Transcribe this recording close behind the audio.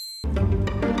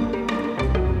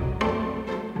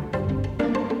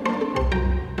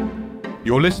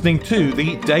You're listening to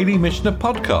the Daily Mishnah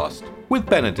Podcast with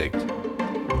Benedict.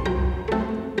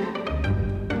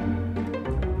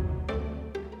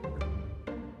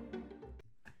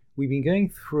 We've been going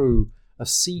through a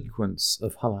sequence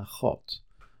of halachot,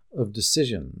 of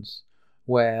decisions,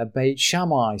 where Beit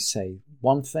Shammai say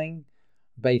one thing,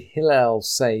 Beit Hillel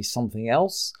say something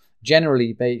else.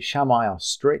 Generally, Beit Shammai are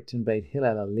strict and Beit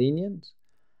Hillel are lenient.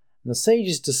 And the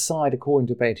sages decide according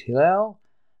to Beit Hillel,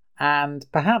 and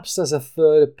perhaps there's a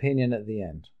third opinion at the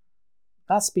end.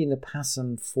 That's been the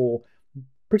pattern for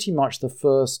pretty much the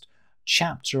first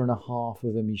chapter and a half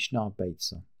of the Mishnah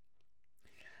Beytzah.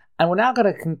 And we're now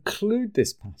going to conclude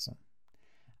this pattern,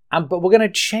 but we're going to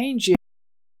change it.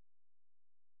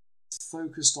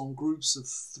 Focused on groups of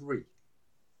three.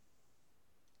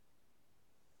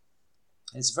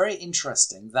 It's very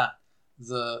interesting that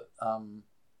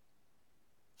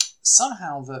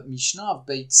somehow the Mishnah of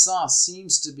Beytzah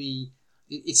seems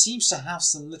to have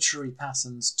some literary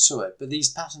patterns to it, but these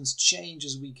patterns change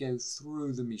as we go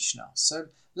through the Mishnah. So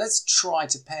let's try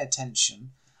to pay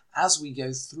attention as we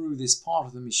go through this part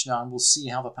of the Mishnah, and we'll see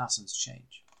how the patterns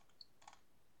change.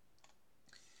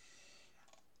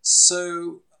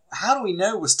 So how do we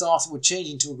know we're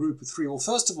changing to a group of three? Well,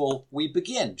 first of all, we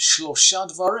begin shlosha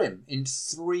dvarim in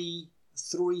three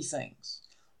things.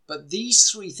 But these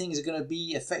three things are going to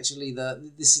be effectively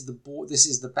this is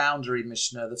the boundary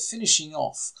Mishnah, the finishing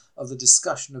off of the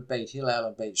discussion of Beit Hillel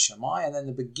and Beit Shammai, and then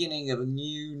the beginning of a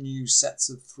new sets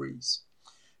of threes.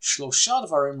 Shlosha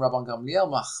dvarim Rabban Gamliel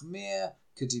machmir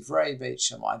kedivrei Beit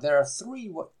Shammai. There are three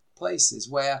places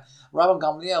where Rabban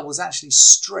Gamliel was actually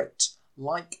strict,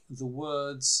 like the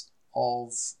words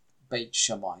of Beit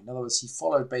Shammai. In other words, he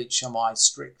followed Beit Shammai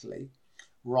strictly,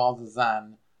 rather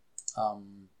than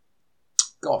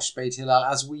Beit Hillel,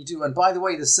 as we do. And by the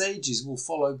way, the sages will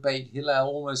follow Beit Hillel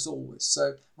almost always.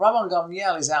 So Rabban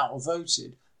Gamliel is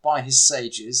outvoted by his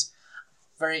sages.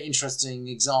 Very interesting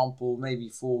example, maybe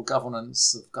for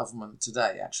governance of government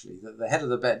today, actually, that the head of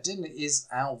the Beit Din is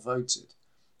outvoted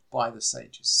by the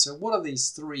sages. So what are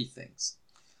these three things?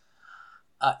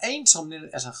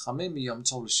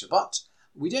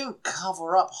 We don't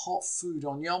cover up hot food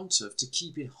on Yom Tov to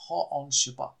keep it hot on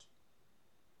Shabbat.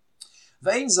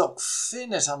 We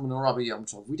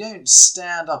don't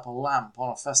stand up a lamp on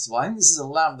a festival. I think this is a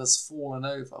lamp that's fallen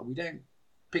over. We don't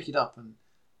pick it up and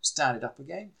stand it up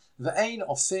again. And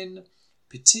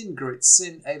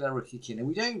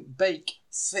we don't bake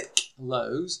thick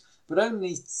loaves, but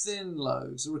only thin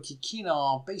loaves. Rikikin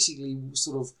are basically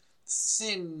sort of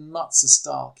thin matzah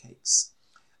style cakes.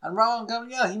 And Rabban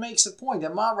Gamliel, he makes a point.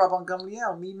 Amar Rabban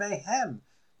Gamliel,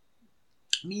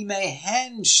 mi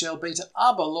mehen shel beit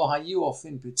Abba lo hayu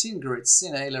ofin pitin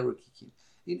geritzin eila rikikin.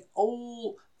 In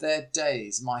all their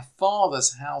days, my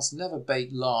father's house never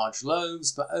baked large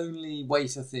loaves, but only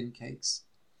wafer-thin cakes.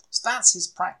 So that's his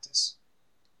practice.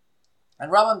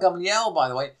 And Rabban Gamliel, by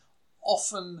the way,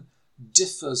 often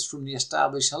differs from the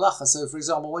established halacha. So, for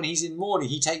example, when he's in mourning,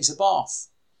 he takes a bath.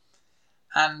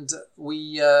 And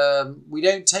we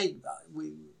don't take...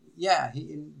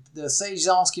 the sages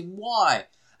ask him why.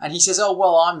 And he says, oh,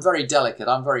 well, I'm very delicate.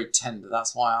 I'm very tender.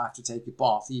 That's why I have to take a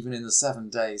bath, even in the 7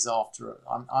 days after.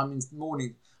 I'm in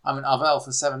mourning. I'm in Avel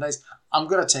for 7 days. I'm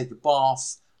going to take a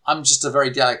bath. I'm just a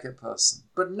very delicate person.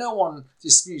 But no one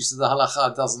disputes that the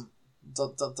halacha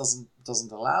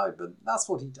doesn't allow it, but that's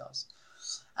what he does.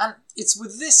 And it's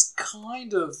with this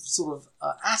kind of sort of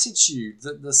attitude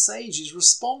that the sages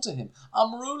respond to him.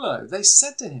 Amrulo, they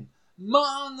said to him,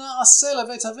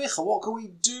 what can we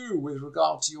do with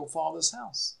regard to your father's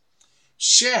house?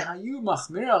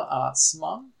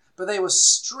 But they were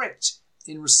strict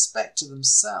in respect to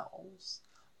themselves.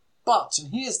 But,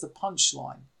 and here's the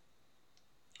punchline,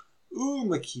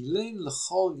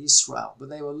 but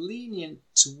they were lenient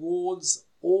towards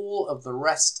all of the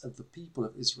rest of the people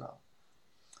of Israel.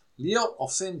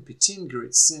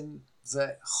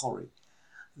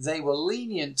 They were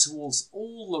lenient towards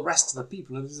all the rest of the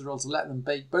people of Israel to let them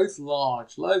bake both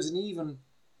large loaves and even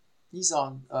these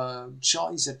are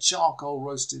charcoal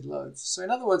roasted loaves. So in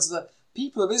other words, the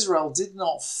people of Israel did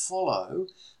not follow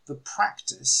the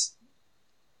practice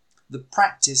of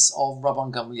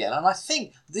Rabban Gamliel. And I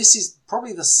think this is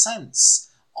probably the sense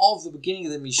of the beginning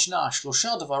of the Mishnah.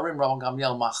 Shlosha dvarim Rabban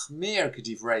Gamliel machmir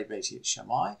kedivrei Beit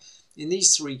Shammai. In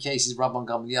these three cases, Rabban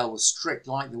Gamliel was strict,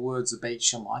 like the words of Beit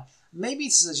Shammai. Maybe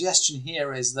the suggestion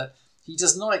here is that he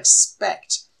does not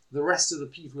expect the rest of the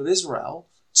people of Israel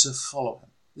to follow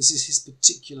him. This is his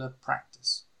particular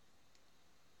practice.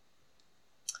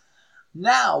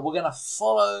 Now we're going to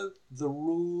follow the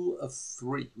rule of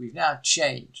three. We've now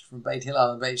changed from Beit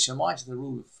Hillel and Beit Shammai to the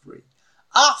rule of three.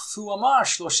 Afu amar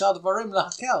shlosha dvarim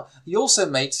lahakel. He also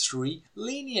made 3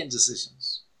 lenient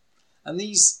decisions. And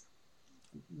these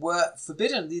were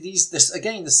forbidden.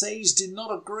 Again, the sages did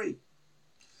not agree.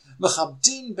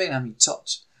 Mechabdin ben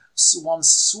hamitot. One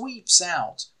sweeps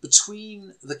out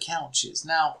between the couches.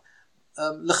 Now,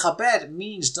 lechabed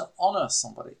means to honour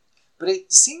somebody. But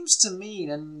it seems to mean,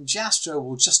 and Jastrow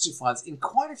will justify this, in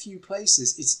quite a few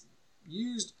places it's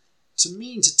used to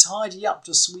mean to tidy up,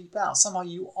 to sweep out. Somehow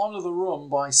you honour the room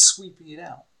by sweeping it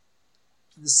out.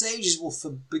 And the sages will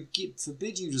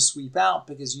forbid you to sweep out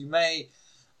because you may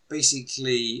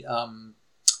basically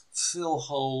fill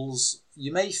holes.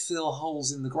 You may fill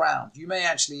holes in the ground. You may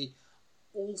actually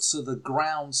alter the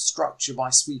ground structure by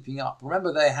sweeping up.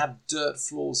 Remember, they had dirt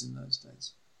floors in those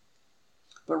days.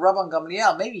 But Rabban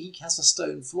Gamliel, maybe he has a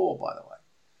stone floor, by the way.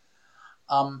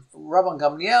 Rabban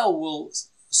Gamliel will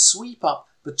sweep up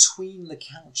between the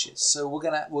couches. So we're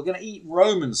gonna eat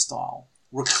Roman style,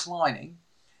 reclining,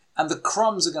 and the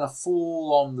crumbs are going to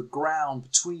fall on the ground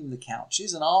between the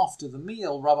couches. And after the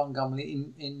meal, in Rabban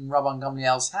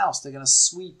Gamliel's house, they're going to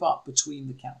sweep up between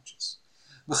the couches.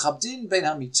 V'chabdin ben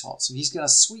hamitot. So he's going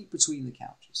to sweep between the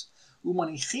couches.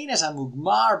 Umanichin et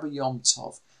hamugmar b'yom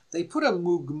tov. They put a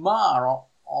mugmar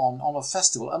on a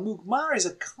festival. A mugmar is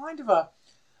a kind of a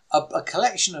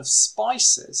collection of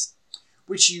spices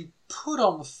which you put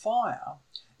on the fire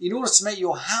in order to make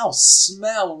your house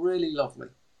smell really lovely.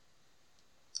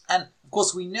 And of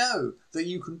course we know that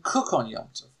you can cook on Yom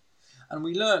Tov. And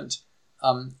we learned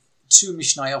 2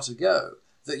 Mishnayot ago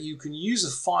that you can use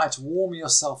a fire to warm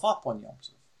yourself up on Yom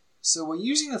Tov. So we're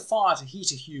using a fire to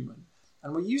heat a human,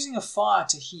 and we're using a fire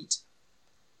to heat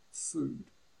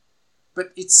food.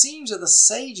 But it seems that the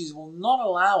sages will not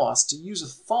allow us to use a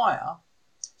fire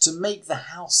to make the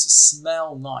house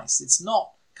smell nice. It's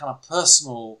not kind of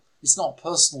personal, it's not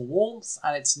personal warmth,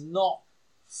 and it's not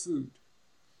food.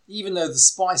 Even though the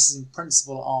spices in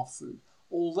principle are food.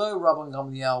 Although Rabban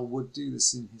Gamliel would do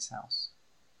this in his house.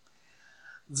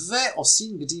 And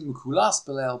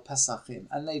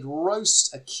they'd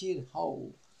roast a kid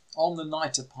whole on the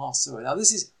night of Passover. Now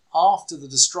this is after the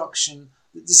destruction.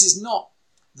 This is not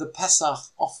the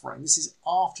Pesach offering. This is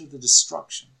after the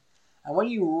destruction. And when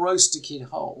you roast a kid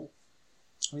whole,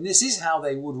 I mean, this is how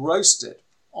they would roast it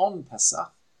on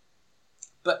Pesach.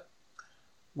 But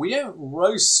we don't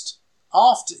roast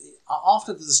after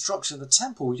the destruction of the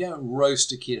temple. We don't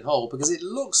roast a kid whole because it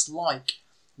looks like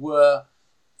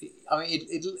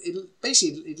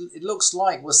it looks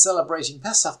like we're celebrating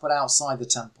Pesach, but outside the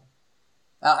temple,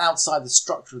 outside the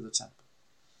structure of the temple.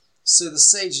 So the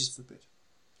sages forbid.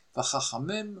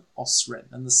 V'chachamim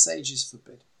osrin, and the sages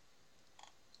forbid.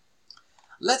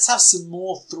 Let's have some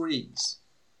more threes.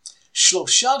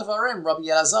 Shlosha dvarim Rabbi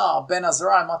Elazar ben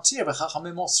Azariah matir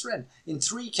v'chachamim osrin. In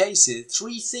 3 cases,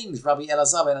 3 things Rabbi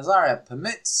Elazar ben Azariah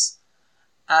permits,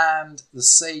 and the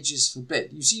sages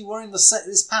forbid. You see, we're in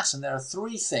this pattern. There are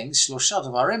 3 things, Shlosha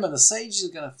dvarim, and the sages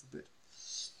are going to forbid.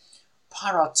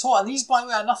 Parator, and these, by the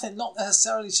way, are not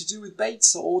necessarily to do with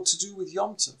Beytzah or to do with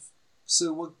Yom Tov.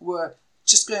 So we're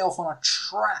just going off on a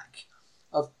track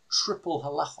of triple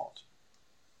halachot.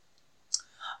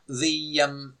 The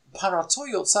Parator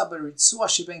yotzah beritzua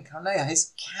sheben karneha,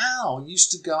 his cow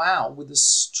used to go out with a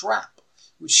strap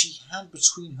which she had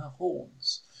between her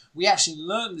horns. We actually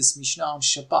learned this Mishnah on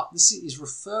Shabbat. This is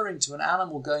referring to an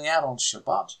animal going out on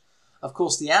Shabbat. Of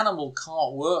course, the animal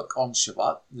can't work on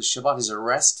Shabbat. The Shabbat is a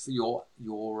rest for your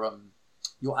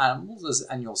animals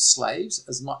and your slaves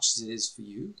as much as it is for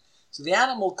you. So the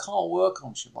animal can't work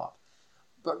on Shabbat.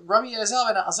 But Rabbi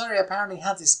Elazar ben Azariah apparently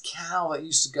had this cow that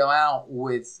used to go out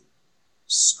with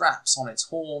straps on its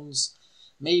horns.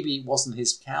 Maybe it wasn't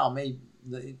his cow. Maybe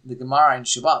the Gemara in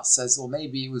Shabbat says, or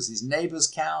maybe it was his neighbour's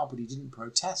cow, but he didn't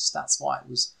protest. That's why it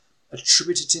was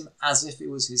attributed to him as if it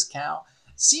was his cow.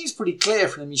 It seems pretty clear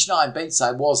from the Mishnah in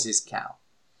Beytzah it was his cow.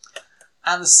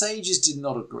 And the sages did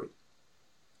not agree.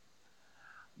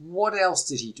 What else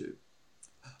did he do?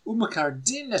 You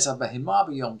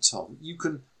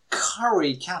can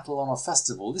curry cattle on a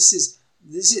festival. This is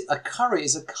a curry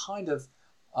is a kind of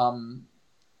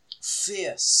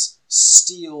fierce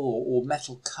steel or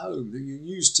metal comb that you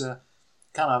use to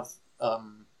kind of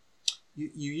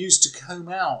you use to comb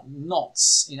out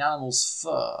knots in animals'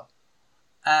 fur.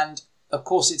 And of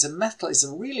course it's a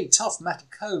really tough metal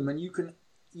comb, and you can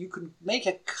make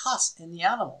a cut in the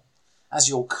animal as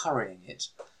you're currying it.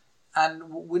 And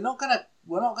we're not gonna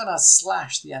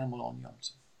slash the animal on Yom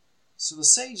Tov. So the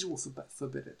sage will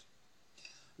forbid it.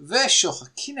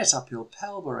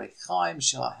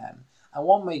 And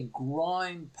one may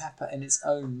grind pepper in its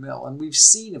own mill. And we've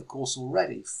seen, of course,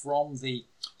 already from the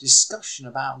discussion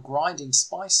about grinding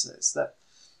spices that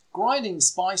grinding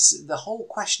spices, the whole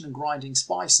question of grinding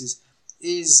spices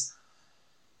is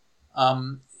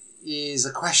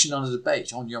a question under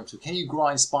debate on Yom Tov. Can you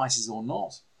grind spices or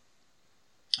not?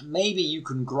 Maybe you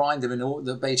can grind them in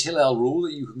the Beit Hillel rule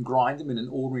that you can grind them in an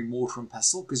ordinary mortar and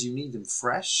pestle because you need them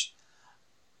fresh.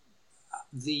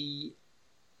 The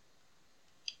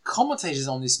commentators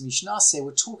on this Mishnah say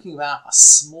we're talking about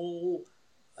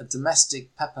a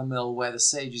domestic pepper mill where the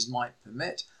sages might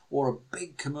permit, or a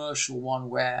big commercial one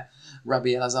where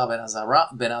Rabbi Elazar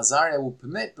ben Azariah would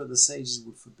permit, but the sages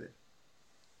would forbid.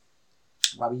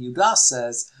 Rabbi Yehuda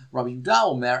says, Rabbi Yehuda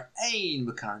Omer, Ein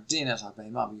mekardin et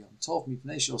ha-behema b'yom tov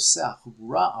mipnei she'oseh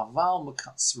chubura aval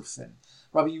mekatzrufin.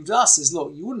 Rabbi Yehuda says,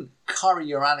 look, you wouldn't curry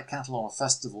your cattle on a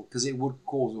festival because it would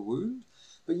cause a wound,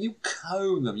 but you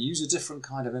comb them, use a different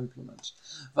kind of implement.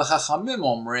 V'chachamim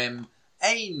omrim,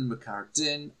 Ein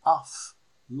mekardin af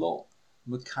lo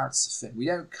mekatzrufin. We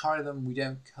don't curry them, we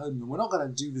don't comb them. We're not going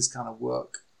to do this kind of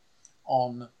work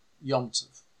on Yom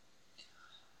Tov.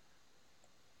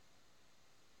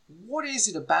 What is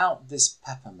it about this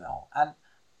pepper mill? And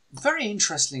very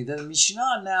interestingly, the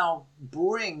Mishnah now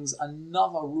brings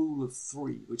another rule of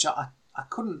 3, which I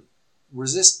couldn't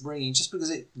resist bringing just because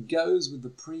it goes with the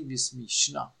previous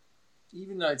Mishnah,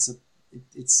 even though this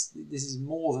is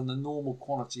more than the normal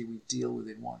quantity we deal with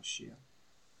in one shear.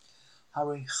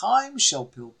 Harechaim shel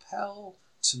pilpel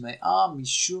tume'ah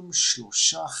mishum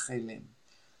shlosha chelim.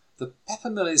 The pepper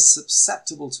mill is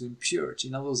susceptible to impurity.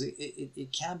 In other words,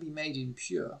 it can be made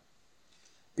impure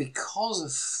because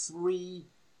of 3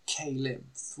 kelim,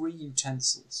 3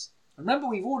 utensils. Remember,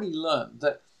 we've already learned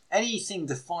that anything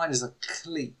defined as a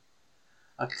kli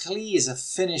is a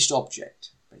finished object,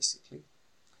 basically.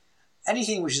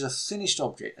 Anything which is a finished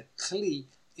object, a kli,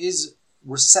 is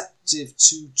receptive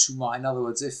to tumah. In other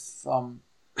words, if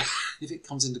it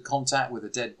comes into contact with a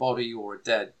dead body or a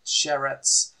dead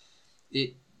sheretz,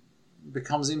 it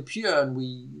becomes impure, and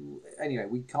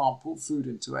we can't put food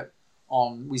into it.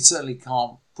 We certainly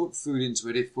can't put food into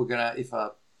it if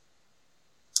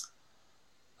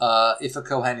a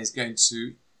kohen is going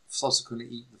to subsequently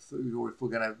eat the food, or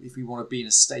if we want to be in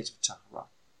a state of tahara.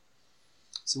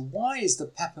 So why is the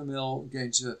pepper mill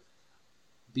going to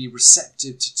be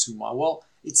receptive to tumah? Well,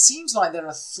 it seems like there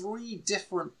are 3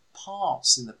 different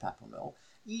parts in the pepper mill,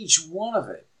 each one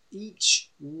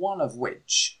of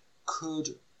which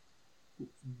could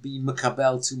be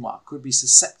makabel tumah, could be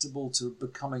susceptible to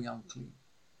becoming unclean.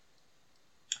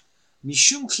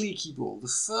 Mishum kli kibul, the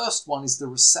first one is the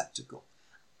receptacle.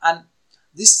 And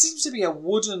this seems to be a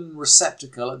wooden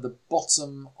receptacle at the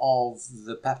bottom of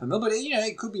the pepper mill, but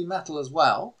it could be metal as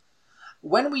well.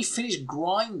 When we finish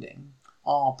grinding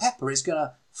our pepper, it's going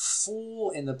to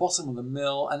fall in the bottom of the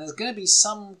mill, and there's going to be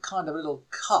some kind of little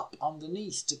cup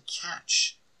underneath to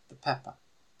catch the pepper.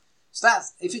 So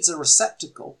that's, if it's a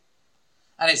receptacle,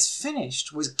 and it's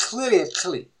finished with clearly a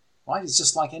kli, right? It's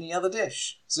just like any other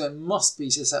dish. So it must be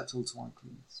susceptible to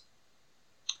uncleanness.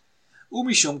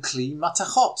 Umishum kli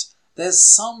matachot. There's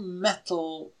some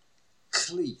metal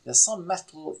kli. There's some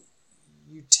metal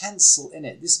utensil in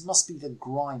it. This must be the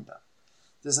grinder.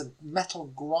 There's a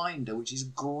metal grinder which is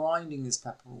grinding this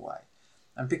pepper away.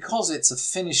 And because it's a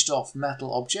finished off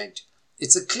metal object,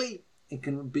 it's a kli.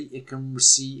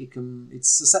 It's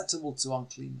susceptible to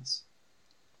uncleanness.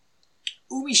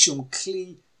 Umishum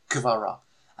kli kvara,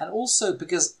 and also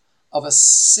because of a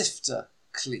sifter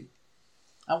kli.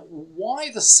 And why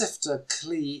the sifter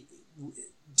kli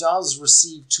does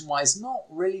receive tumah is not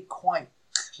really quite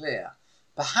clear.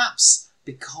 Perhaps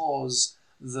because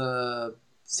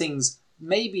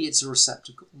maybe it's a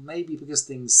receptacle, maybe because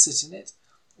things sit in it,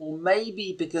 or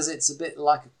maybe because it's a bit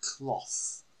like a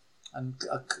cloth. And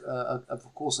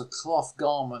of course, a cloth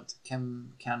garment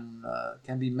can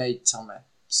be made tameh.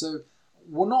 So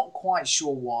we're not quite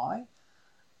sure why,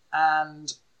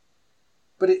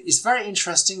 but it's very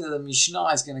interesting that the Mishnah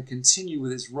is going to continue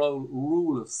with its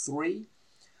rule of 3,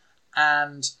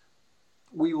 and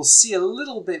we will see a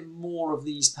little bit more of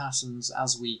these patterns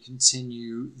as we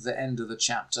continue the end of the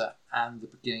chapter and the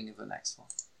beginning of the next one.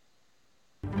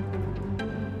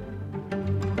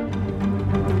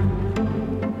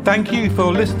 Thank you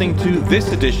for listening to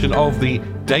this edition of the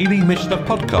Daily Mishnah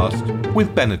Podcast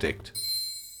with Benedict.